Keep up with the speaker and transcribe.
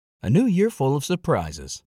A new year full of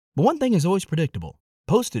surprises. But one thing is always predictable.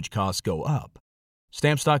 Postage costs go up.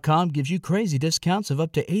 Stamps.com gives you crazy discounts of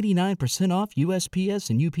up to 89% off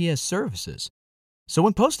USPS and UPS services. So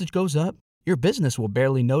when postage goes up, your business will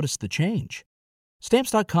barely notice the change.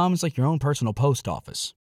 Stamps.com is like your own personal post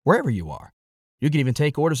office, wherever you are. You can even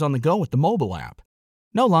take orders on the go with the mobile app.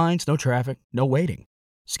 No lines, no traffic, no waiting.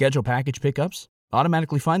 Schedule package pickups,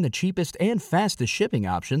 automatically find the cheapest and fastest shipping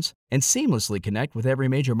options, and seamlessly connect with every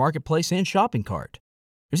major marketplace and shopping cart.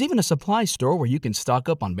 There's even a supply store where you can stock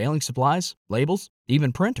up on mailing supplies, labels,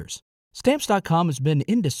 even printers. Stamps.com has been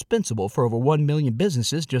indispensable for over 1 million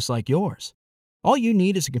businesses just like yours. All you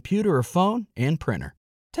need is a computer or phone and printer.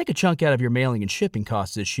 Take a chunk out of your mailing and shipping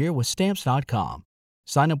costs this year with Stamps.com.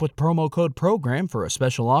 Sign up with promo code PROGRAM for a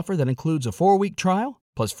special offer that includes a 4-week trial,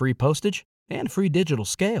 plus free postage and free digital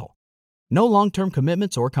scale. No long-term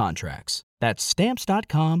commitments or contracts. That's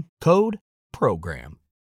Stamps.com, code PROGRAM.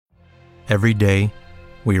 Every day,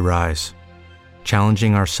 we rise,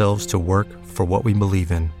 challenging ourselves to work for what we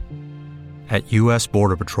believe in. At U.S.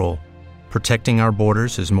 Border Patrol, protecting our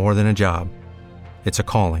borders is more than a job. It's a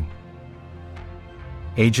calling.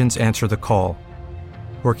 Agents answer the call,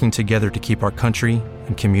 working together to keep our country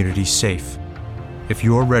and communities safe. If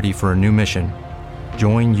you're ready for a new mission,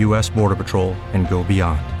 join U.S. Border Patrol and go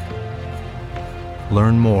beyond.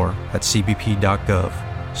 Learn more at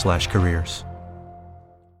cbp.gov/careers.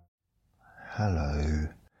 Hello,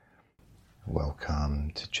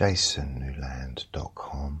 welcome to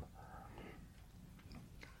jasonnewland.com.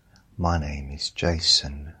 My name is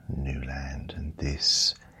Jason Newland and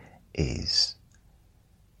this is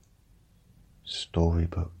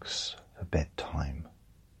Storybooks for Bedtime,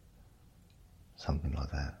 something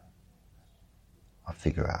like that. I'll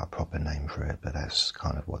figure out a proper name for it, but that's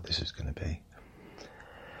kind of what this is going to be.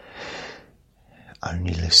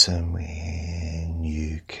 Only listen when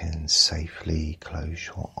you can safely close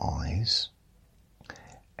your eyes.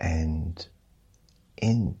 And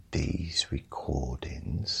in these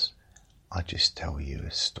recordings, I just tell you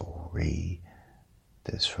a story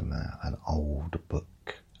that's from an old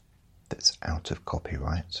book that's out of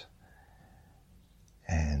copyright.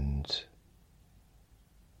 And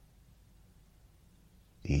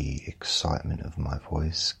the excitement of my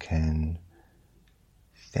voice can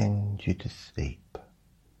send you to sleep.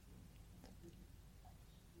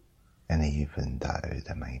 And even though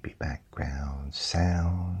there may be background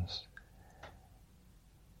sounds,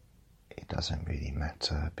 it doesn't really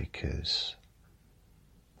matter because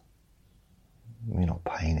we're not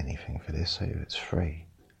paying anything for this, so it's free.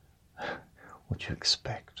 What do you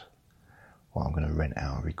expect? Well, I'm going to rent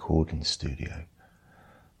out a recording studio,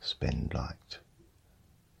 spend like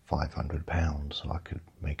 £500 so I could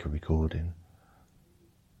make a recording.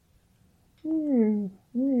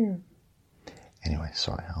 Anyway,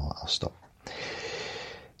 sorry, I'll stop.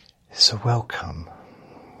 So welcome.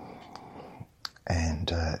 And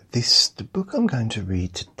the book I'm going to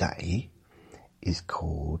read today is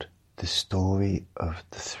called The Story of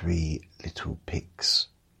the Three Little Pigs.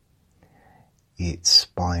 It's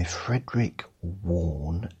by Frederick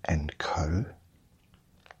Warne and Co.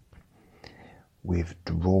 with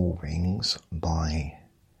drawings by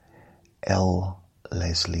L.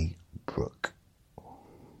 Leslie Brooke.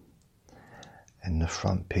 And the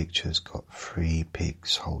front picture's got 3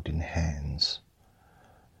 pigs holding hands.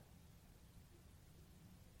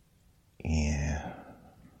 Yeah.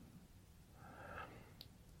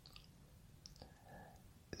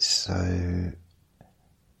 So,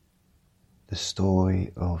 the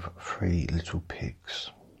story of 3 little pigs.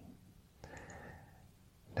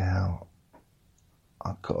 Now,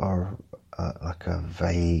 I've got a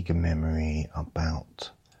vague memory about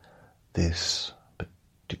this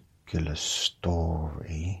particular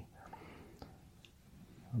story,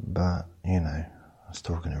 but I'm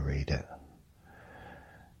still going to read it.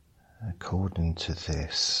 According to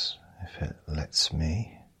this, if it lets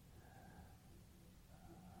me.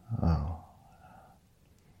 Oh,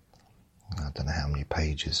 I don't know how many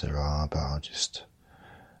pages there are, but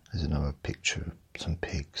there's another picture of some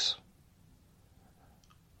pigs.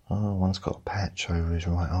 Oh, one's got a patch over his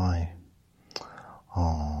right eye.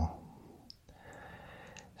 Oh.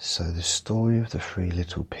 So the story of the 3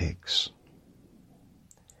 little pigs.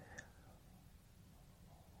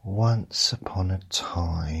 Once upon a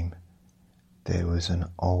time, there was an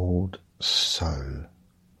old sow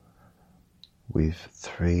with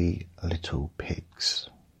 3 little pigs.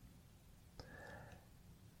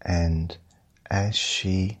 And as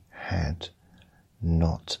she had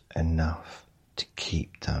not enough to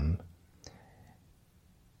keep them,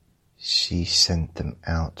 she sent them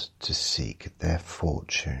out to seek their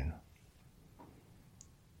fortune.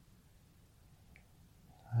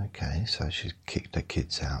 Okay, so she's kicked her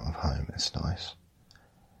kids out of home. That's nice.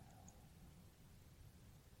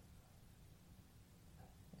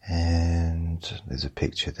 And there's a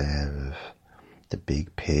picture there of the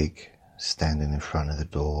big pig standing in front of the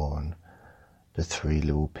door and the three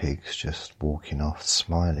little pigs just walking off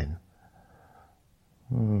smiling.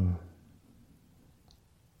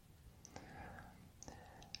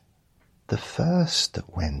 The first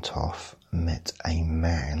that went off met a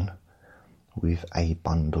man with a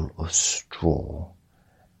bundle of straw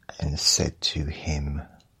and said to him,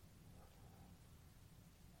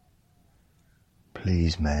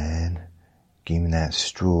 "Please, man, give me that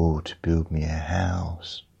straw to build me a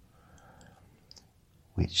house."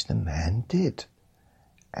 Which the man did,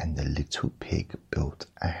 and the little pig built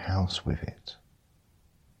a house with it.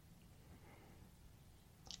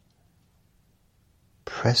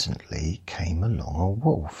 Presently came along a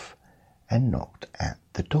wolf and knocked at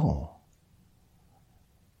the door.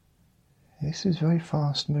 This is very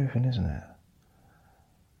fast moving, isn't it?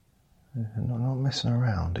 They're not messing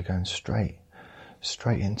around, they're going straight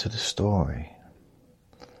into the story.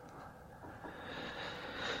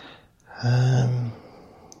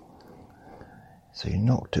 So he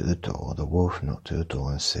knocked at the door, the wolf knocked at the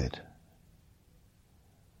door and said,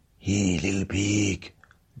 "Hey, little pig,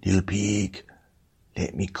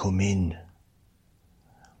 let me come in."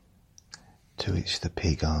 To which the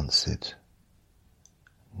pig answered,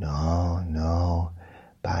 No,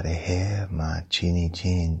 by the hair of my chinny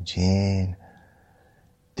chin chin.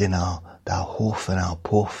 Then I'll huff and I'll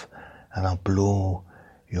puff and I'll blow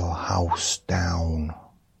your house down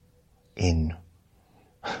in.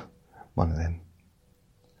 One of them,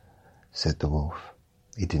 said the wolf.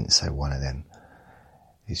 He didn't say one of them.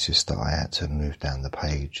 It's just that I had to move down the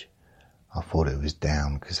page. I thought it was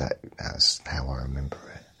down because that's how I remember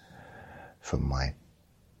it from my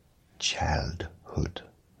childhood.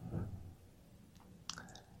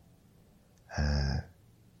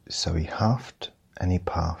 So he huffed and he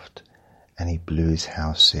puffed and he blew his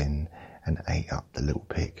house in and ate up the little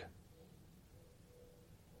pig.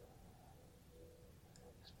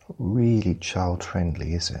 It's not really child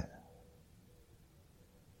friendly, is it?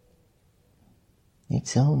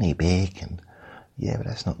 It's only bacon. Yeah, but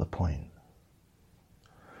that's not the point.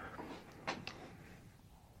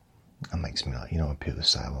 That makes me like, when people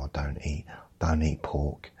say, well, don't eat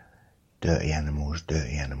pork. Dirty animals.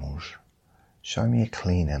 Show me a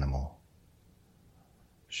clean animal.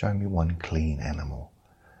 Show me one clean animal.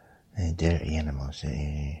 Dirty animals.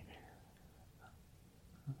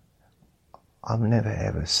 I've never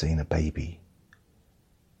ever seen a baby.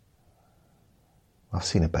 I've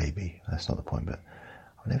seen a baby, that's not the point, but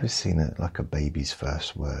I've never seen a baby's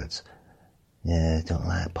first words. Yeah, I don't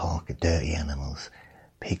like pork, dirty animals.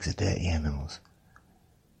 Pigs are dirty animals.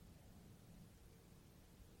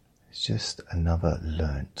 It's just another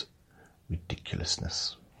learnt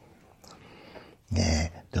ridiculousness. Yeah,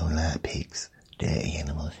 don't like pigs, dirty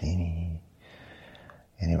animals.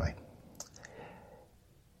 Anyway,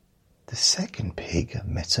 the second pig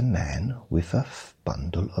met a man with a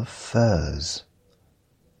bundle of furs.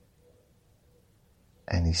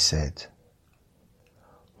 And he said,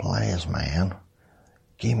 "Please, man,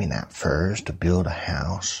 give me that furs to build a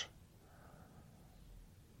house."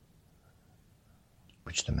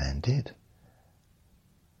 Which the man did.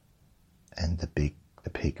 And the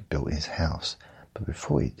pig built his house. But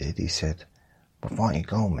before he did, he said, "Before you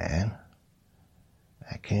go, man,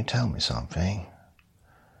 can you tell me something?"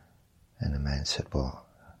 And the man said, "What?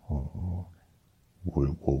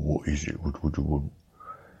 What is it? What do you want?"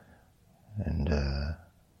 And the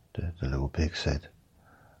little pig said,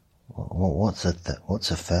 "What's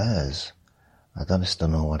a furs? I just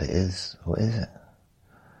don't know what it is. What is it?"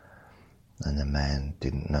 And the man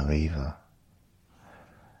didn't know either.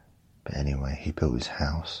 But anyway, he built his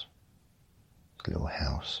house, his little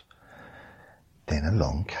house. Then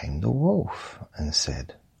along came the wolf and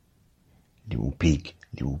said, little pig,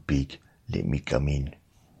 let me come in."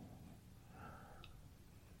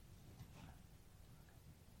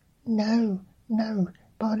 No,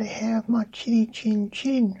 by the hair of my chinny chin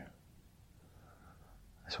chin.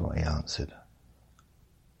 That's what he answered.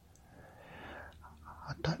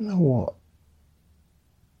 I don't know what.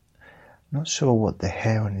 Not sure what the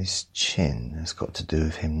hair on his chin has got to do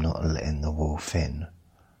with him not letting the wolf in.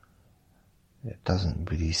 It doesn't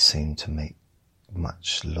really seem to make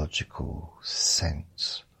much logical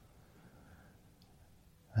sense.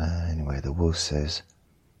 Anyway, the wolf says,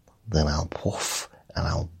 "Then I'll puff and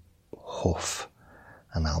I'll huff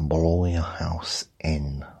and I'll blow your house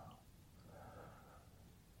in."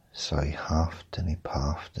 So he huffed and he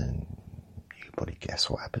puffed, and you can probably guess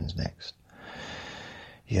what happens next.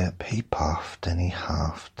 Yep, he puffed and he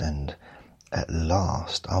huffed, and at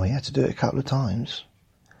last, he had to do it a couple of times.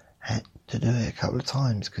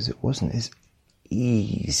 Because it wasn't as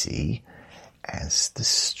easy as the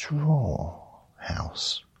straw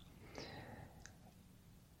house.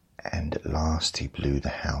 And at last he blew the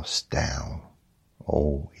house down.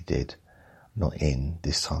 Oh, he did. Not in,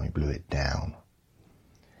 this time he blew it down.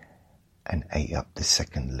 And ate up the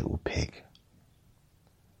second little pig.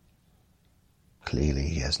 Clearly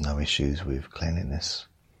he has no issues with cleanliness.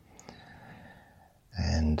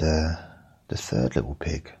 And the third little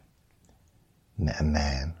pig met a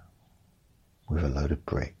man with a load of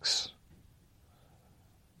bricks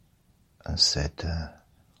and said,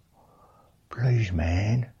 "Please,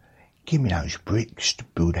 man, give me those bricks to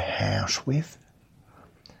build a house with."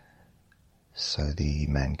 So the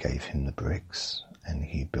man gave him the bricks and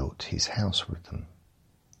he built his house with them.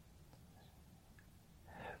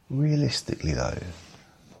 Realistically though,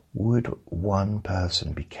 would one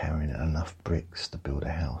person be carrying enough bricks to build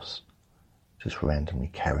a house? Just randomly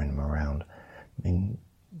carrying them around. I mean,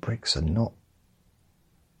 bricks are not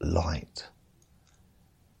light.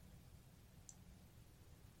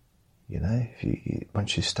 You know,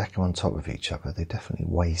 once you stack them on top of each other, they definitely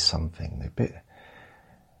weigh something. They're a bit.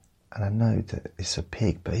 And I know that it's a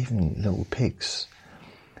pig, but even little pigs,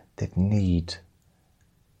 they'd need.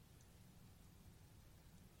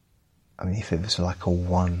 I mean, if it was like a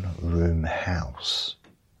one-room house,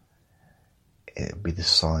 it'd be the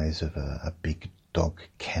size of a big dog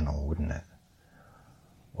kennel, wouldn't it?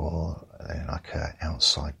 Or like an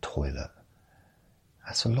outside toilet.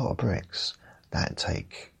 That's a lot of bricks. That'd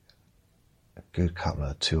take a good couple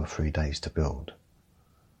of 2 or 3 days to build.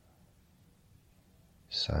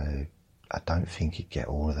 So I don't think he'd get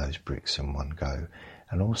all of those bricks in one go.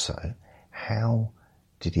 And also, how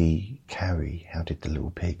did the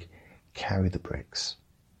little pig carry the bricks?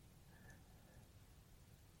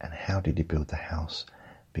 And how did he build the house?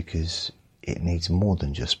 Because it needs more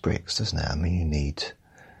than just bricks, doesn't it? I mean, you need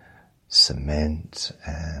cement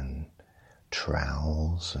and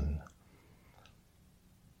trowels and,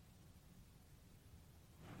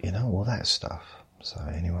 all that stuff. So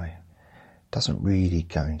anyway, doesn't really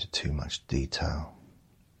go into too much detail.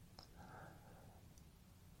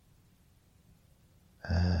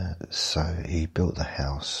 So he built the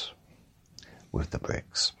house with the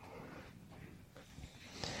bricks.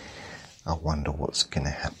 I wonder what's going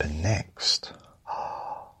to happen next.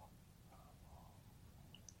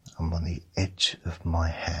 I'm on the edge of my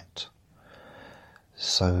hat.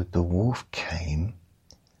 So the wolf came.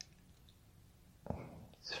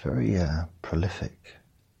 It's very prolific.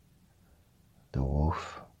 The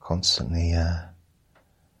wolf constantly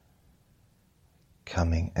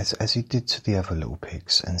coming, as he did to the other little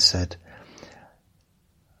pigs, and said,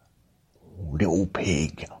 little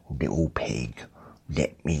pig,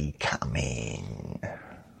 let me come in."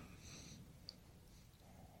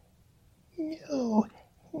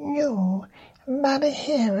 No, by the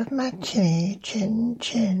hair of my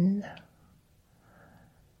chin.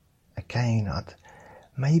 Again,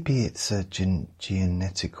 maybe it's a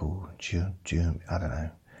genetical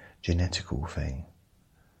thing.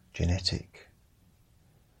 Genetic.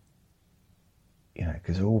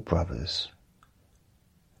 Because they're all brothers.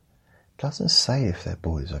 Doesn't say if they're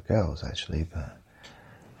boys or girls, actually,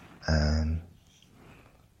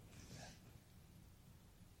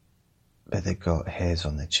 but they've got hairs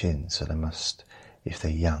on their chin, so they must, if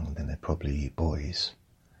they're young, then they're probably boys.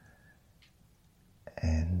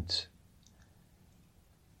 And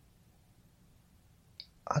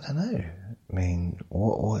I don't know. I mean,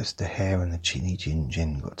 what has the hair and the chinny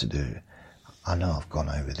chin got to do? I know I've gone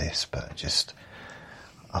over this, but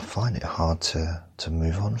I find it hard to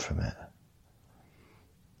move on from it.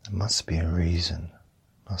 There must be a reason.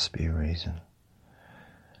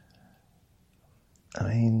 I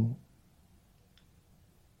mean,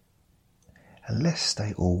 unless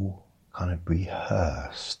they all kind of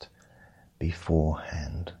rehearsed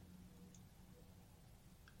beforehand.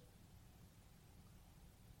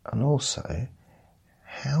 And also,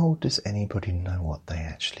 how does anybody know what they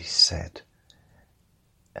actually said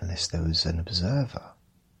unless there was an observer?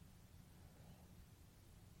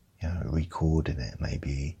 Recording it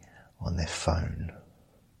maybe on their phone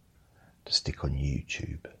to stick on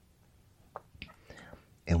YouTube.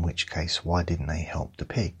 In which case, why didn't they help the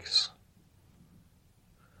pigs?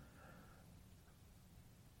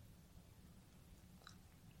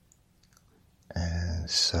 And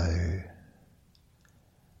so,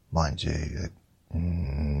 mind you,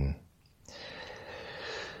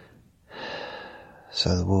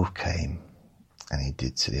 so the wolf came, and he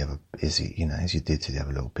did to the other, as he did to the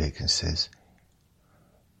other little pig, and says,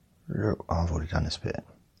 Look, I've already done this bit.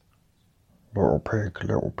 Little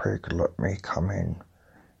pig, let me come in.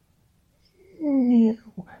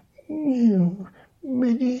 No,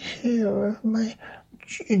 but it's here of my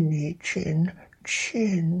chinny chin.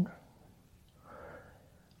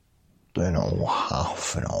 Then I'll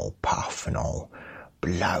huff and I'll puff and I'll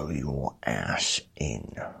blow your ass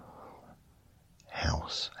in.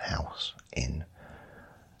 House, in.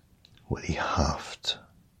 Well, he huffed,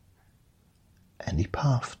 and he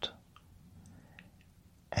puffed,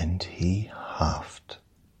 and he huffed,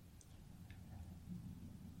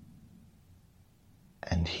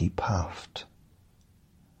 and he puffed,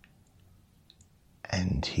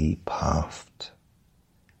 and he puffed,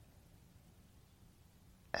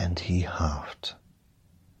 and he huffed,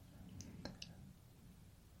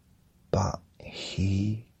 but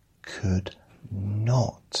he could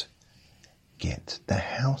not get the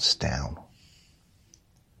house down.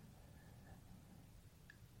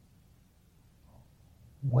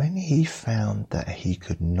 When he found that he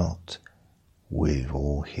could not, with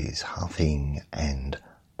all his huffing and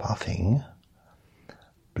puffing,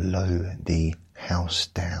 blow the house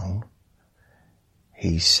down,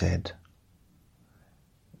 he said,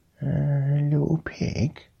 Little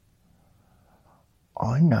pig,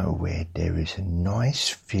 I know where there is a nice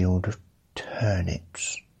field of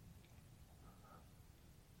turnips.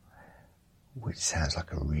 Which sounds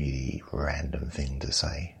like a really random thing to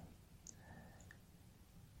say.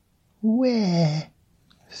 Where?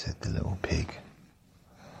 Said the little pig.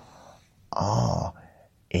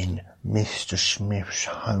 In Mr. Smith's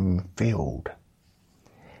home field.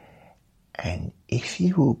 And if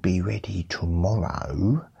you will be ready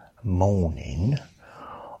tomorrow morning,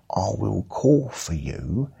 I will call for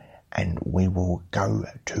you and we will go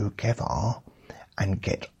together and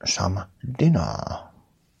get some dinner.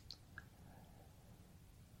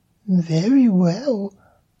 Very well,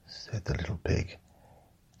 said the little pig.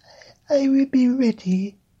 I will be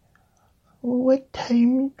ready. What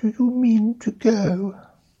time do you mean to go?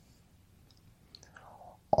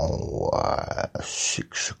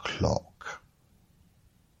 6 o'clock.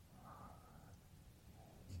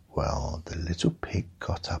 Well, the little pig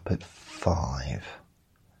got up at 5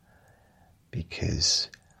 because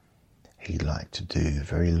he liked to do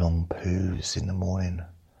very long poos in the morning.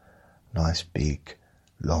 Nice big,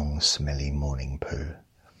 long, smelly morning poo.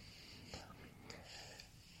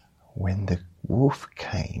 When the wolf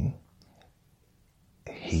came,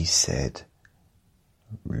 he said,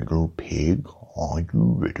 Little pig, are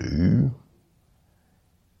you ready?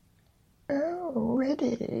 Oh,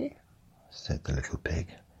 ready, said the little pig.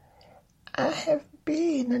 I have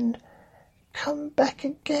been and come back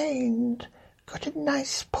again, got a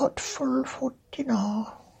nice pot full for dinner.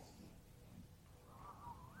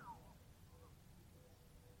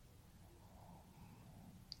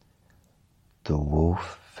 The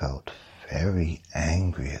wolf felt very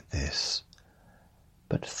angry at this,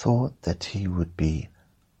 but thought that he would be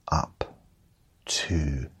up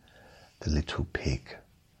to the little pig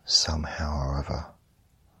somehow or other.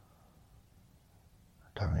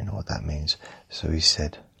 I don't really know what that means. So he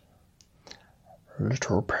said,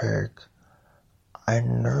 Little pig, I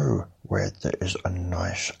know where there is a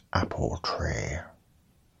nice apple tree.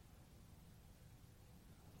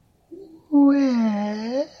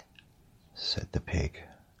 Where? Said the pig.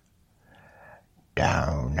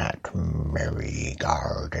 Down at Merry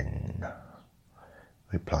Garden,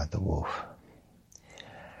 replied the wolf.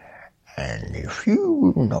 And if you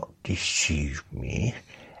will not deceive me,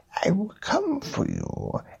 I will come for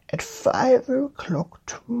you at 5 o'clock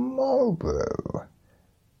tomorrow,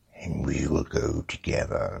 and we will go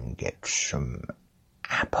together and get some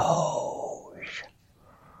apples.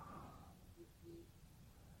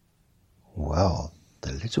 Well,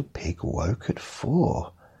 the little pig woke at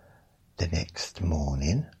 4 the next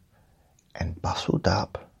morning and bustled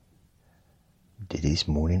up, did his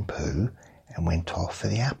morning poo, and went off for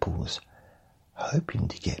the apples, hoping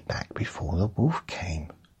to get back before the wolf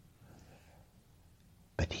came.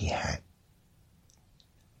 But he had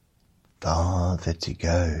farther to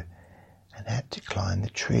go and had to climb the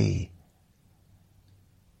tree.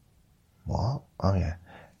 What? Oh yeah,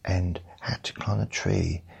 and had to climb the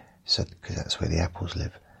tree, so because that's where the apples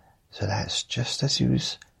live. So that's just as he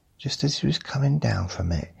was coming down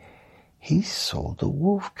from it, he saw the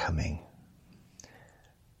wolf coming,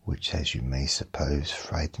 which, as you may suppose,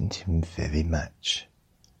 frightened him very much.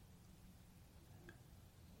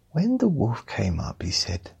 When the wolf came up, he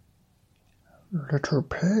said, Little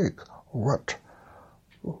pig, what?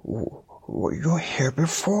 You're here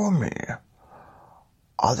before me.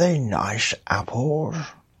 Are they nice apples?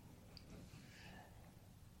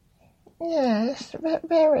 Yes,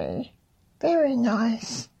 very, very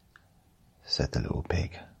nice, said the little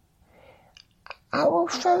pig. I will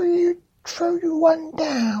throw you one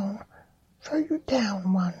down. Throw you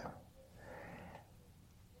down one.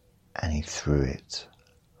 And he threw it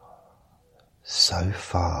so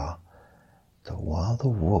far that while the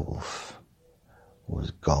wolf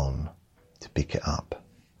was gone to pick it up,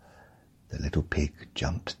 the little pig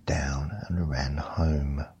jumped down and ran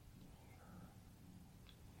home.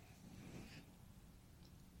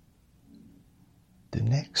 The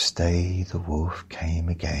next day the wolf came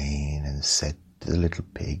again and said to the little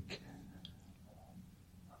pig,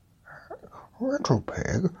 Little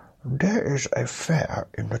pig, there is a fair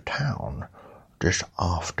in the town this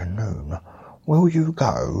afternoon. Will you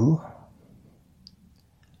go?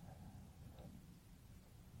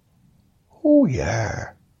 Oh,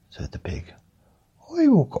 yeah, said the pig. I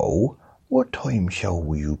will go. What time shall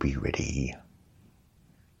you be ready?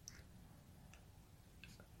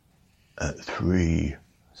 At 3,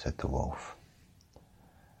 said the wolf.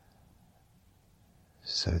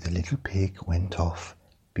 So the little pig went off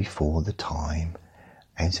before the time,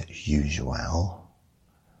 as usual,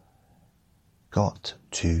 got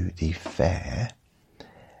to the fair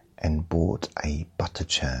and bought a butter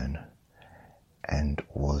churn and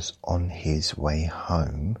was on his way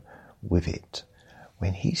home with it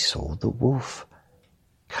when he saw the wolf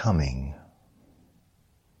coming.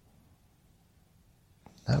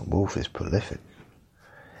 That wolf is prolific.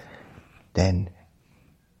 Then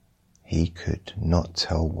he could not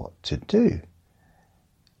tell what to do.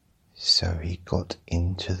 So he got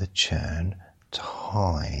into the churn to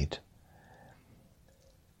hide,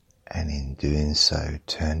 and in doing so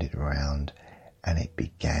turned it around and it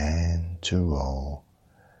began to roll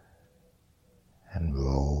and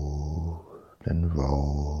rolled and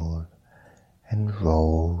rolled and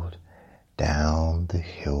rolled down the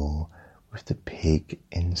hill with the pig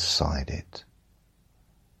inside it.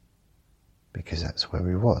 Because that's where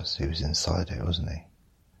he was. He was inside it, wasn't he?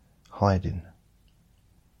 Hiding.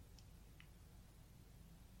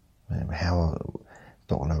 How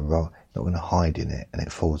not going to roll, not going to hide in it, and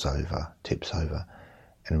it falls over, tips over,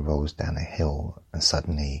 and rolls down a hill, and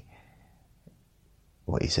suddenly,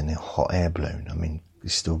 he's in a hot air balloon. I mean,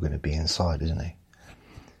 he's still going to be inside, isn't he?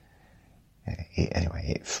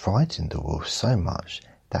 Anyway, it frightened the wolf so much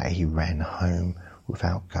that he ran home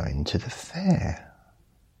without going to the fair.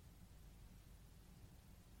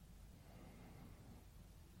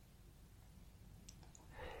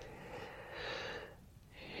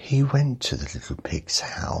 He went to the little pig's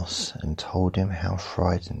house and told him how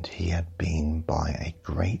frightened he had been by a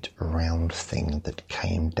great round thing that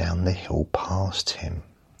came down the hill past him.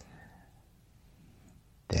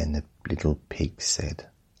 Then the little pig said,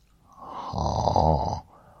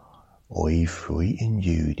 I frightened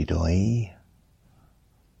you, did I?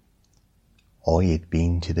 I had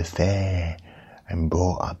been to the fair and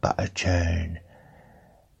brought a butter churn,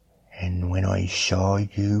 and when I saw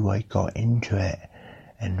you I got into it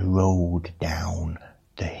and rolled down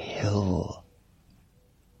the hill.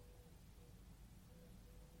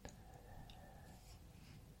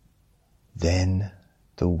 Then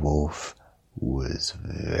the wolf was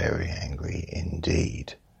very angry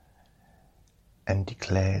indeed, and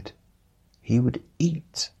declared he would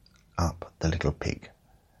eat up the little pig,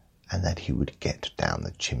 and that he would get down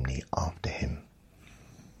the chimney after him.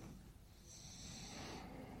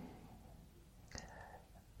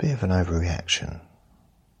 Bit of an overreaction,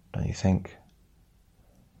 don't you think?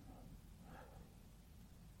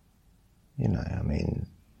 I mean,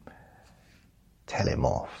 tell him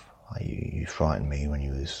off. You frightened me when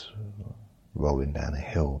you was rolling down a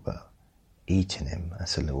hill, but eating him,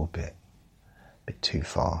 that's a bit too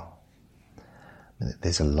far. I mean,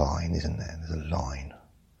 there's a line, isn't there? There's a line.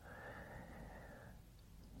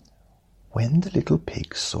 When the little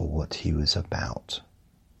pig saw what he was about,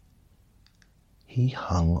 he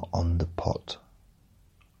hung on the pot.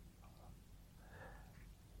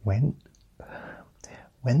 When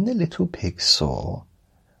the little pig saw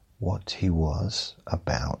what he was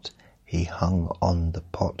about, he hung on the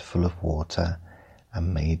pot full of water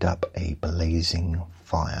and made up a blazing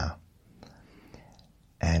fire.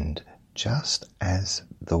 And just as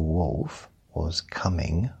the wolf was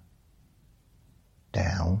coming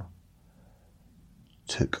down,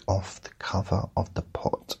 took off the cover of the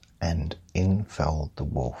pot, and in fell the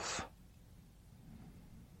wolf.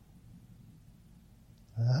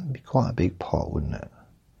 That'd be quite a big pot, wouldn't it?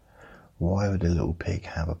 Why would a little pig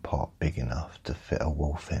have a pot big enough to fit a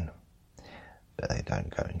wolf in? But they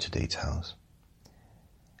don't go into details.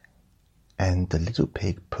 And the little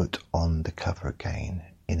pig put on the cover again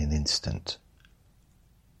in an instant,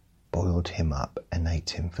 boiled boiled him up and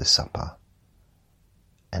ate him for supper,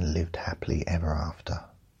 and lived happily ever after.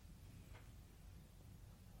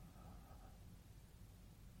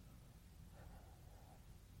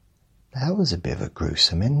 That was a bit of a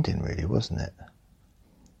gruesome ending, really, wasn't it?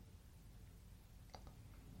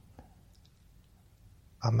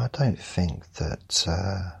 I don't think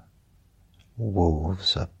that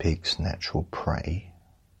wolves are pigs' natural prey.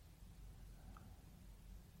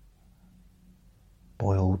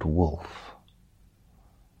 Boiled wolf.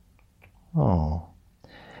 Oh.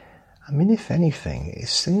 I mean, if anything, it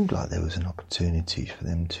seemed like there was an opportunity for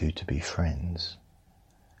them two to be friends,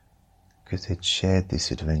 because they'd shared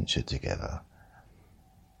this adventure together.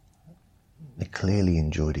 They clearly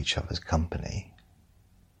enjoyed each other's company.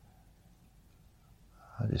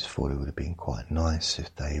 I just thought it would have been quite nice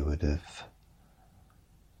if they would have,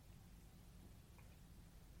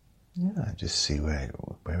 just see where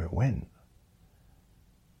it went.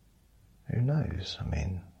 Who knows? I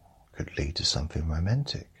mean, could lead to something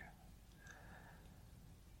romantic.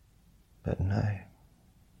 But no,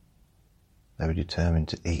 they were determined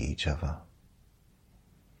to eat each other.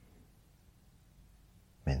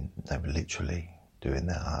 I mean, they were literally doing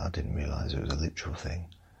that. I didn't realise it was a literal thing.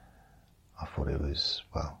 I thought it was,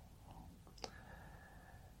 I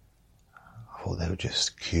thought they were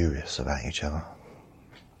just curious about each other.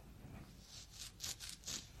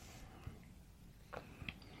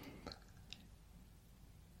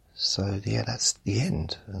 So, yeah, that's the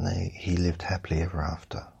end. And he lived happily ever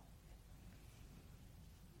after.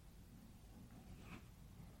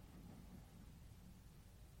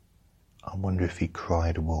 I wonder if he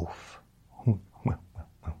cried wolf.